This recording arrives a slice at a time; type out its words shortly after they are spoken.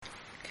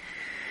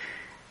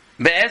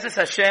Be'ezes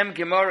Hashem,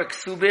 Gemara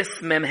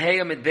Kesubos, Memhei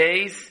Amid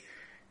Beis.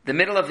 The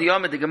middle of the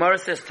Yom, the Gemara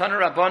says, Tana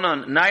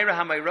Rabbanon, Naira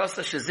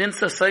HaMayrasa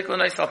Shezinsa Soiklo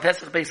Nois Al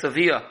Pesach Beis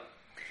Aviyah.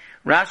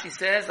 Rashi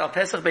says, Al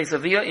Pesach Beis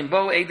Aviyah, in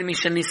Bo Eidem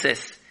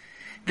Ishanises.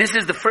 This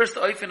is the first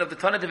oifen of the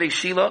Tana Devei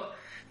Shila.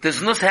 The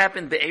Znus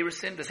happened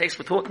Be'erisin, the case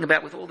we're talking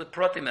about with all the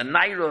pratim, a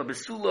Naira,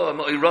 Besula, a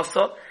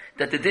Mo'irasa,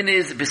 that the din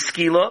is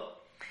Beskila.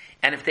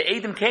 And if the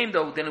Eidem came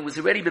though, then it was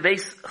already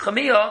Bebeis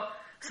Chamiyah.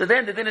 So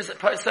then the din is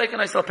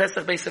Soikonos Al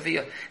Pesach Beis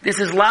Aviyah. This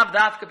is Lav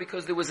Davka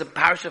because there was a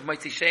parish of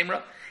Moitzi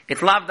Shemra.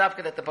 It's Lav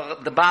Davka that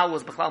the Baal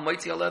was B'chlal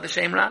Moitzi Allah the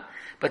Shemra.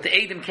 But the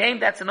Eidem came,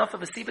 that's enough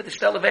of a Sibah to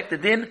shtel the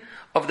din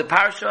of the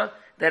parasha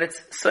that it's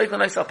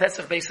Soikonos Al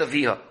Pesach Beis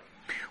Aviyah.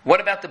 What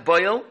about the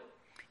boil?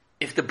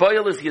 If the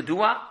boil is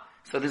Yadua,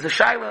 so there's a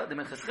Shaila, the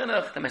Menches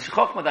Chinuch, the Meshech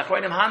Chochmah, the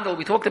Achronim Handel,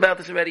 we talked about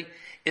this already.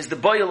 Is the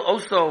boil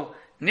also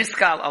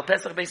Niskal Al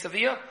Pesach Beis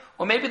Aviyah?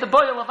 Or maybe the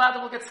boil of Ada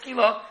will get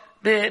Skila,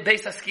 the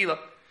Beis HaSkila.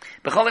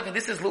 B'cholek,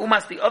 this is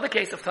L'umas, the other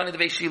case of Tani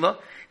Devei Shila,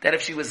 that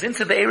if she was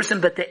into the Eirison,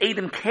 but the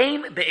Eidem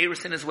came the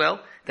Eirison as well,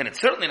 then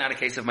it's certainly not a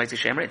case of Meitzah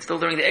Shemer, it's still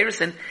during the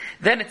Eirison,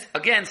 then it's,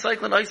 again,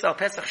 Cyclin Ois Al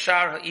Pesach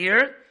Shar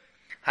Ha'ir,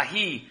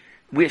 Hahi,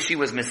 where she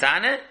was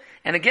Misane,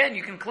 and again,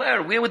 you can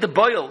declare, where would the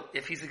boil,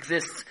 if he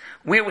exists,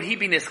 where would he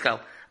be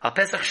Niskal? Al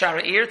Pesach Shar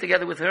Ha'ir,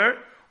 together with her,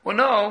 or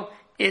no,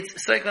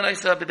 it's Cyclin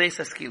Ois Al Bebeis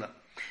HaSkila.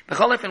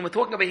 B'cholef, and we're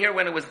talking about here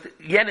when it was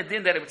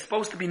Yenadin that it was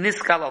supposed to be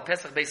Niskal Al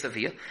Pesach Beis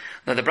Aviyah.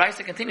 Now the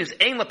Brisa continues,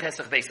 Ein La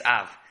Pesach Beis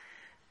Av.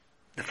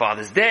 The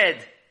father's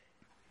dead.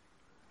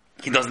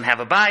 He doesn't have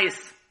a bias.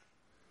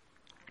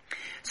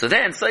 So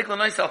then, Cyclo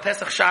Nois Al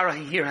Pesach Shara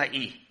Hihir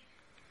Ha'i.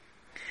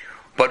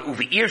 But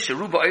Uvi'ir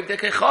Sheruba Oivdei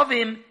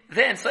Kechavim,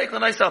 then Cyclo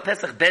Nois Al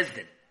Pesach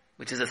Bezdin,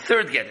 which is a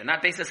third getter,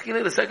 not Beis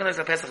HaSkila, the Cyclo Nois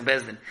Al Pesach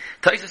Bezdin.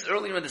 Taisus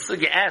earlier in the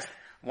Sugya asked,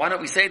 why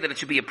don't we say that it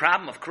should be a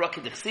problem of Krok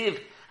Kedechsiv,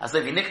 as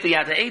if Yinikta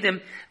Yad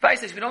Ha'edim?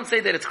 Vice if we don't say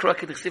that it's Krok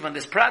Kedechsiv on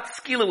this prat,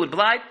 Skila would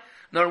blind,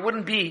 nor it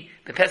wouldn't be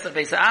the Pesach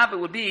Beis Av, it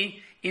would be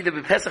either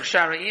the Pesach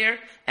Shara Ir,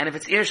 and if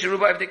it's Ir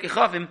Sheruba Avdei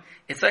Kechavim,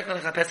 it's like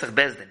a Pesach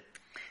Bezdin.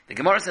 The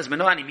Gemara says,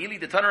 Menoani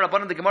Mili, the Tanur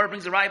Rabbanon, the Gemara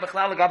brings a Rai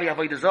B'chlal Gabi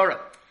Avodah Zorah,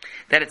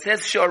 that it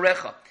says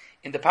Shorecha.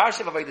 In the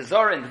Parsha of Avodah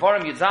Zorah, in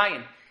Dvarim Yud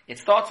Zayin, it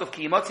starts with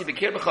Ki Yimotzi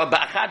B'kir B'cha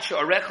Ba'achad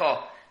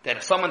Shorecha,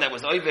 that someone that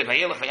was Oived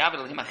Vayelech Vayavid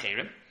Elohim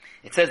Acherim.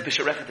 It says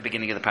B'sharech at the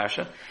beginning of the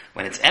parsha.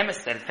 When it's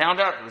emes that it found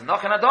out it was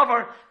Nachan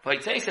Adover,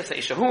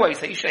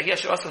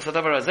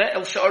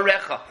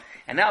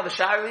 and now the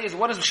Sha'ari is,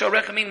 what does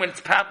Sha'arecha mean when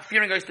it's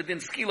fearing us to din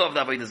skila of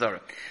the Avodah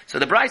Zarah? So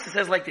the Brisa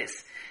says like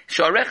this: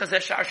 Sha'arecha zeh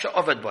shar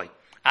she'ovad boy.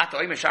 Ata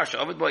oimer shar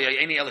she'ovad boy,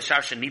 yayeni el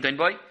shar she'nidon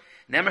boy.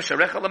 Nemer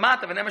Sha'arecha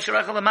lamata, v'nemer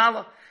Sha'arecha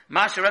lamala.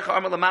 Ma Sha'arecha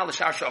arma lamala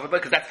shar she'ovad boy,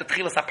 because that's the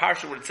Tchilas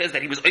HaParsha where it says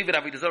that he was Ovid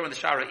Avodah Zarah in the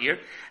Shara ear.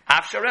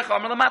 Af Sha'arecha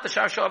arma lamata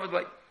shar she'ovad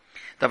boy.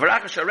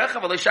 Davaraka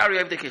sharecha v'lo shari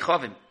avdei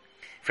kichavim.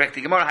 Frek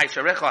the Gemara hay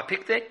sharecha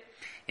apikte.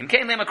 Im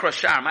kein lema cross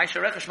shar. My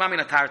sharecha shma min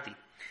atarti.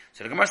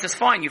 So the Gemara says,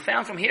 fine. You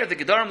found from here the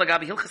gedorim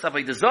lagabi hilchas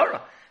avodah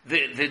zorah.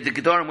 The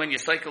gedorim when you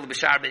cycle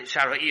b'shar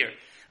ha'ir.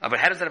 But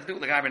how does that have to do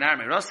with lagabi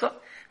narmei rasa?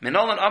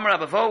 Menolan amar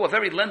abavo, a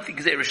very lengthy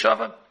gzei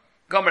rishava.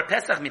 Gomer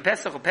pesach mi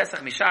pesach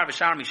u'pesach mi shar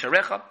v'shar mi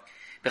sharecha.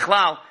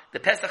 Bechlal, the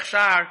pesach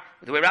shar,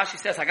 the way Rashi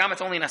says, hagam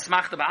it's only in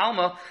asmachta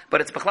ba'alma, but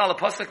it's bechlal a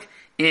pasuk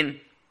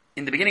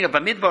in the beginning of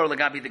Bamidbar,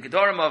 Lagabi, the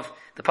Gedorim of,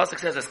 the Pasuk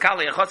says,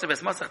 Eskali, Echotzer,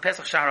 Vesmasach,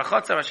 Pesach, Shahar,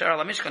 Echotzer, Asher,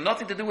 Alamishcha,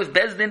 nothing to do with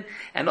Bezdin,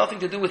 and nothing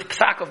to do with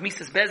Psak of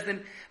Mises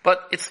Bezdin,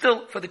 but it's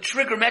still for the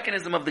trigger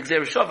mechanism of the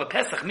Gzer Shova,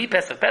 Pesach, Mi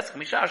Pesach, Pesach,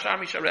 Mishar, Shar,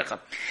 Misharecha.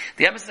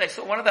 The emphasis, I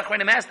saw one of the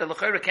Achronim asked, that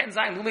L'chayra Ken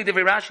Zayin, Luli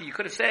Devei Rashi, you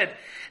could have said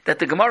that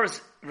the Gemara is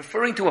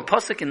referring to a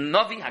Pasuk in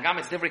Novi, Hagam,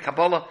 it's Divrei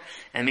Kabbalah,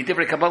 and Mi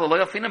Divrei Kabbalah, Lo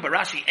Yafinam, but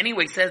Rashi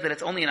anyway says that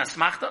it's only in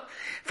Asmachta,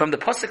 from the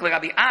Pasuk,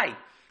 Lagabi, I.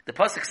 The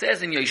Pasuk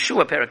says in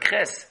Yeshua,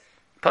 Perakhes,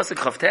 Pasuk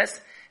Chavtes,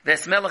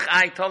 Vesmelach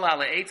ay tola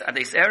ala eitz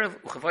ades erev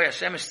uchavoy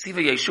Hashemesh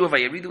tziva Yeshua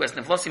vayeridu es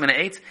neflosim ana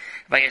eitz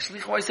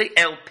vayashlichu say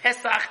el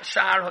Pesach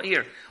Shar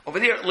Ha'ir. Over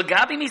there,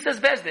 Lagabi me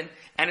says Bezdin,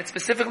 and it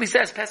specifically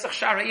says Pesach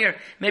Shar Ha'ir.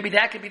 Maybe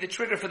that could be the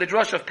trigger for the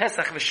drush of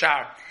Pesach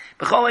v'Shar.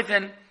 B'chol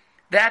ofen,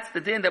 that's the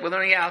din that we're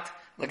learning out.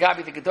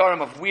 Lagabi the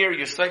Gedorim of where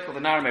you cycle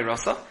the Narmei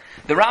Rasa.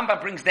 The Rambam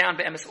brings down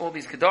be'emes all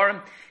these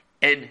Gedorim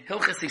in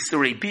Hilchas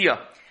Isurei Bia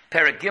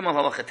Perek Gimel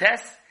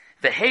Halachates.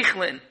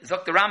 V'heichlin,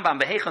 zok the Rambam,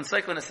 v'heichlin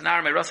soiklin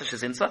esenar me rosa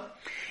shezinsa,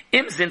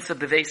 im zinsa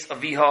beveis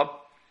aviha,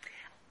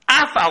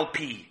 afal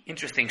pi,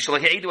 interesting, shalo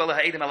heidu ala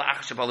ha'edim ala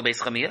achashav ala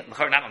beis chamiyah,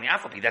 not only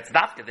afal pi, that's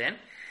dafka then,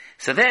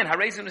 so then,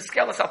 harezu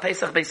niskelas al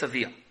pesach beis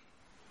aviyah.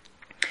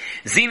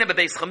 Zina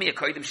bebeis chamiyah,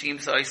 koidim sheim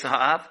sa'isa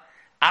ha'av,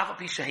 afal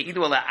pi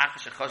sheheidu ala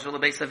achashav ala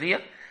beis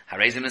aviyah,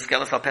 harezu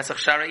niskelas al pesach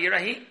shara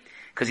irahi,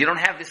 because you don't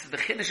have this is the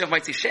chiddush of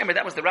Moitzi Shemer.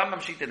 That was the Rambam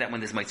Shita that when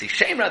there's Moitzi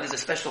Shemer, there's a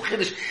special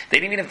chiddush. They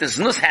didn't even have the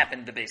znus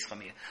happened the Beis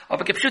Chamiyah. Or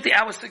but Kipshuti,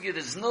 I was thinking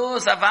the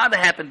znus avada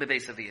happened the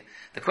Beis Aviyah.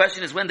 The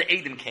question is when the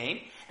Eidim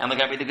came, and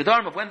like the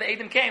Gedorim of when the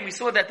Eidim came, we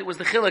saw that there was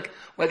the chilik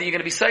whether you're going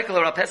to be cycle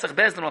or al Pesach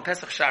Bezdin or al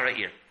Pesach Shara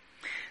Ir.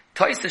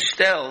 Toisa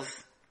tells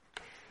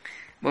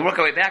We'll work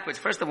our way backwards.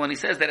 First of all, when he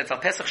says that it's al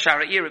Pesach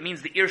Shara Ir, it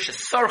means the Ir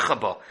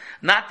Shesarchaba,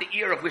 not the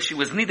Ir of which she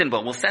was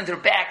Nidenba. We'll send her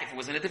back, if it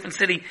was in a different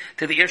city,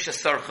 to the Ir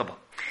Shesarchaba.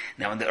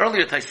 Now, in the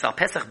earlier Taisus, al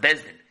Pesach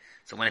Bezdin.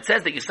 So when it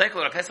says that you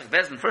cycle al Pesach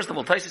Bezdin, first of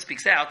all, Taisus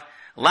speaks out,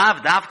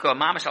 Lav Davka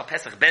Mamash al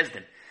Pesach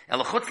Bezdin.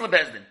 Elachutz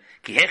lebezdin.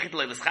 Ki hechit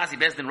le'lischazi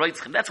bezdin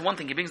roitzchem. That's one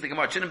thing. He brings the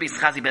Gemara. It shouldn't be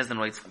schazi bezdin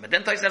roitzchem. But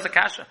then Toys has a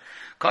kasha.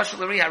 Kasha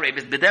l'ri harei.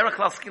 B'derech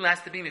klal skila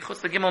has to be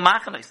michutz l'gimel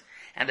machanos.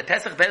 And the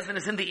Pesach bezdin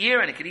is in the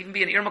ear, and it could even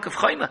be an earmark of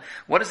chayma.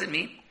 What does it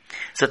mean?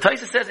 So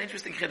Toys says,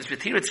 interesting chiddush.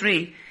 V'tir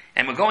tzri,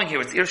 and we're going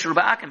here. It's ir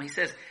sheruba akim. He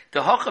says,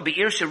 Dehocha be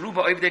ir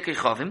sheruba oivdei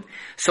kechavim.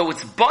 So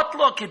it's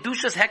botla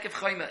kedushas hekef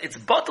chayma. It's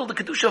bottle the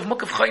kedusha of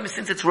mukaf chayma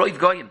since it's roiv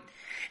goyim.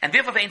 And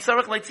therefore, ve'in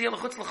tzarech leitzia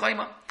l'chutz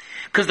l'chayma.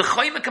 Because the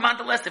chayma command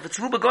the less. If it's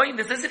ruba goyim,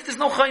 it's as if there's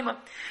no chayma.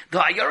 The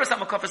ayaras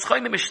hamakaf is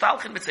chayma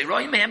mishtalchen mitzay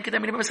royim mehem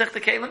kedem in masech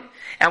tekelim.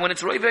 And when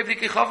it's roiv oivdei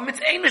kechavim,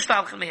 it's ein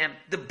mishtalchen mehem.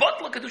 The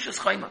botla kedusha is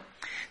chayma.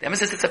 The Emma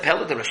says it's a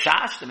pella, the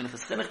Rashash, the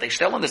Minchas Chinuch, they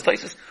stell on this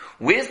places.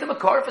 Where's the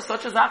Makar for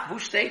such a zach?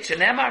 Vush state,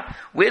 Shenemar.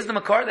 Where's the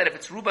Makar that if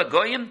it's Ruba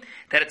Goyim,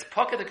 that it's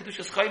Pocket the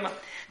Kedushas Chayma?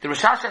 The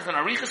Rashash has an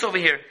Arichas over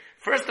here.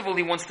 First of all,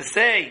 he wants to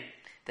say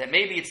that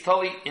maybe it's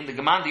totally in the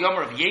Geman the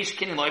Yomer of Yesh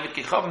Kin Loivet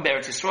Kechavim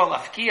Beretz Yisrael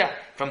Afkia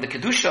from the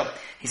Kedusha.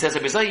 He says,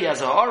 Abizayi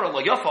as a Hara,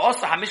 Lo Yofa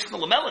Osa HaMishkan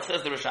L'Melech,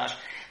 says the Rashash,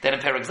 that in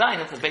Perek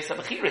Zayin, it was based on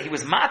Bechira, he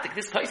was matik.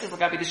 This place is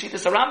like Abi the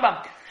Shittas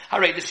Rambam.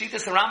 Hooray, the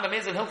Shittas Rambam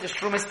is in Hilchas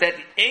Shrumis that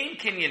Ein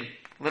Kinyan.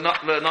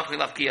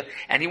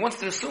 And he wants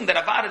to assume that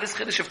Avada, this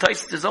Chiddush of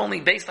Taisus is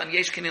only based on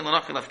Yesh Kinil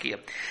L'Nochil Avkiya.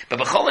 But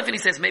B'cholefin he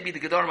says maybe the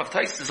Gedorim of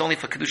Taisus is only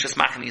for Kedushas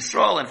Machan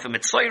Yisrael and for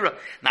Mitzoyra,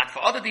 not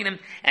for other dinim.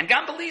 And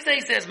Gambelize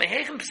he says,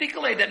 Mehechem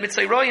Psikolei, that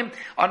Mitzoyroyim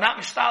are not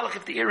Mishtalach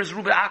if the ear is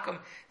Ruba Akum.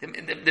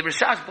 The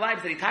Rishash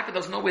blibes that Itaka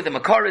doesn't know where the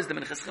Makar is. The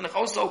Minchas Chinuch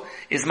also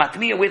is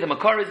Matniya where the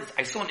Makar is.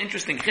 I saw an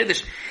interesting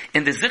Chiddush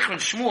in the Zichron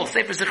Shmuel,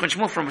 Sefer Zichron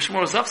Shmuel from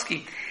Shmuel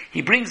Rozovsky.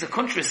 He brings a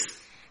kuntris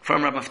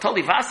from Rabbi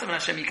Naftali Vassam and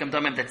Hashem Yikam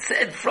Damim that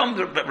said from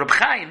the Reb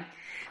Chaim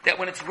that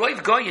when it's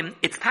Roiv Goyim,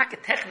 it's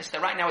packet technisch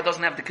that right now it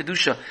doesn't have the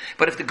Kedusha.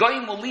 But if the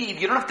Goyim will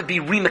leave, you don't have to be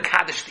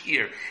re-Makadosh the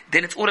ear.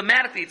 Then it's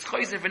automatically, it's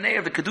Choyzer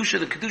V'neir, the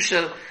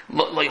Kedusha,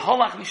 Loi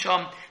Holach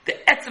Misham, the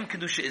Etzem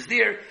Kedusha is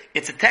there.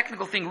 It's a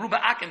technical thing. Ruba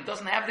Akim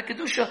doesn't have the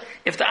Kedusha.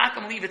 If the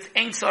Akim leave, it's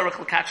Ein Sarach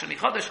L'Katcha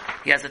Michodesh.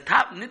 He has a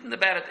top nitten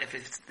about it.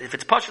 If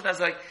it's Pashat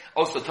Azai,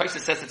 also Toysa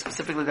says it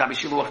specifically Gabi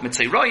Shiluach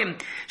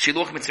Mitzayroyim.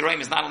 Shiluach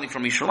Mitzayroyim is not only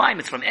from Yisraelim,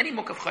 it's from any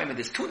Mukaf Chayma.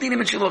 There's two dinim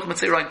in Shiluach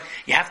Mitzayroyim.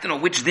 You have to know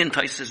which din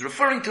Toysa is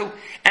referring to.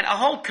 And a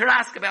whole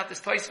karask about this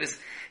Toysvis.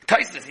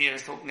 Toysvis here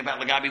is talking about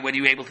Lagabi, whether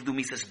you're able to do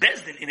Misas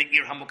Bezdin in an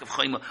Ir Hamuk of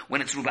Chayma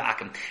when it's Ruba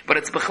Akim. But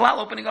it's Bechlal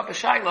opening up a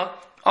Shaila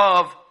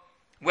of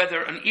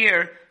whether an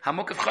Ir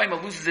Hamuk of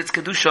Chayma loses its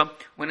Kedusha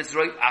when it's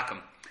Roiv Akim.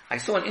 I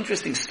saw an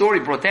interesting story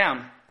brought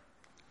down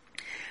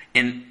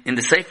in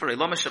the Sefer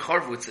Eloma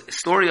Shecharvu. It's a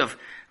story of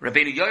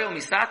Rabbeinu Yoel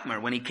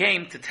Misatmar when he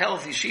came to tell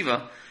his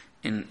yeshiva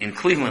in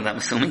Cleveland, I'm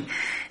assuming,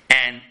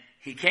 and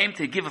he came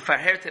to give a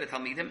farher to the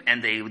Talmidim,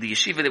 and the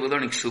yeshiva, they were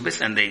learning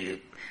Kesubos, and the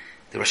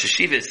Rosh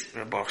Hashivas,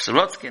 Rabbi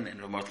Sorotskin and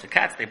Rabbi Mordechai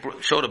Katz, they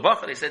showed a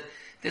bacher, they said,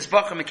 this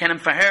bacher mekanim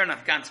farher and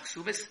Afghan's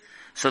Kesubos.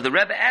 So the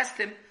Rebbe asked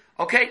him,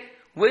 okay,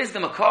 where's the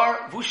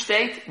Makar, Vush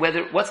state,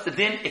 what's the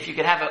din if you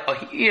could have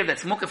a ear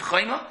that's Mukaf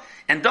Chayma,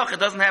 and Docha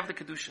doesn't have the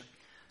Kedusha.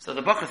 So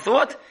the bacher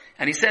thought,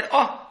 and he said,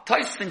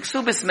 Tois in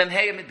Kesubos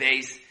memheya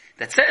midbeis,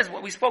 that says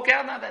what we spoke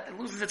out now, that it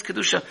loses its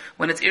Kedusha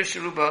when it's Ir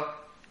Sheruba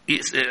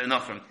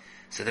Nochrim.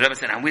 So the Rebbe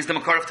said, and where's the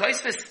Makar of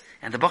Toisvis?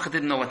 And the Bacha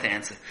didn't know what to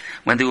answer.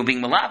 When they were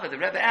being malava, the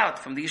Rebbe out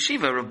from the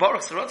yeshiva, Rav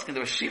Baruch Sorotsky, the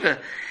yeshiva,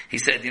 he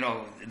said, the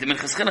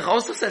Minchas Chinuch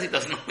also says he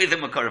doesn't know where the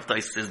Makar of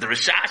Toisvis is. The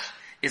Rashash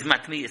is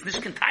Matmi. It's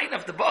Nishkin Tain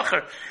of the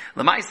Bacher.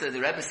 Lamaisa, the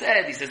Rebbe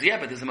said, he says, yeah,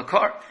 but there's a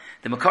Makar.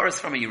 The Makar is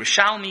from a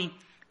Yerushalmi,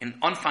 in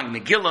Anfang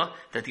Megillah,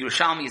 that the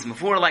Yerushalmi is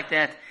Mavur like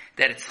that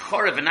it's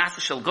Chorev and Nasa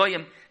Shel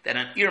Goyim, that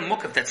an Ir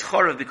Mukav that's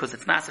Chorev because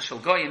it's Nasa Shel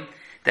Goyim,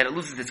 that it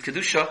loses its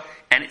Kedusha,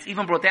 and it's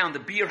even brought down the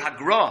Bir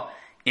Hagra,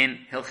 in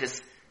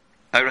Hilchis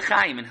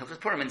Arachaim, in Hilchis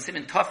Purim, and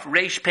Siman Tov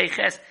Reish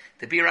Peiches,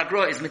 the Bir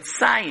Agra is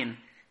Mitzayin,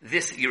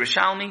 this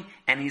Yerushalmi,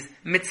 and he's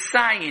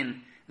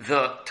Mitzayin,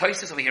 the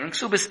Toysus over here in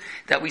Kesubos,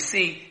 that we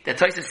see, that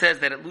Toysus says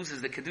that it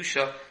loses the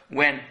Kedusha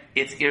when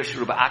it's Ir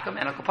Sheruba Akim,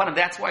 and Al-Kapanim,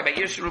 that's why by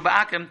Ir Sheruba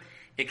Akim,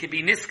 it could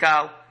be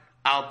Niskal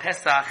Al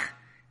Pesach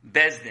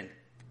Bezdin.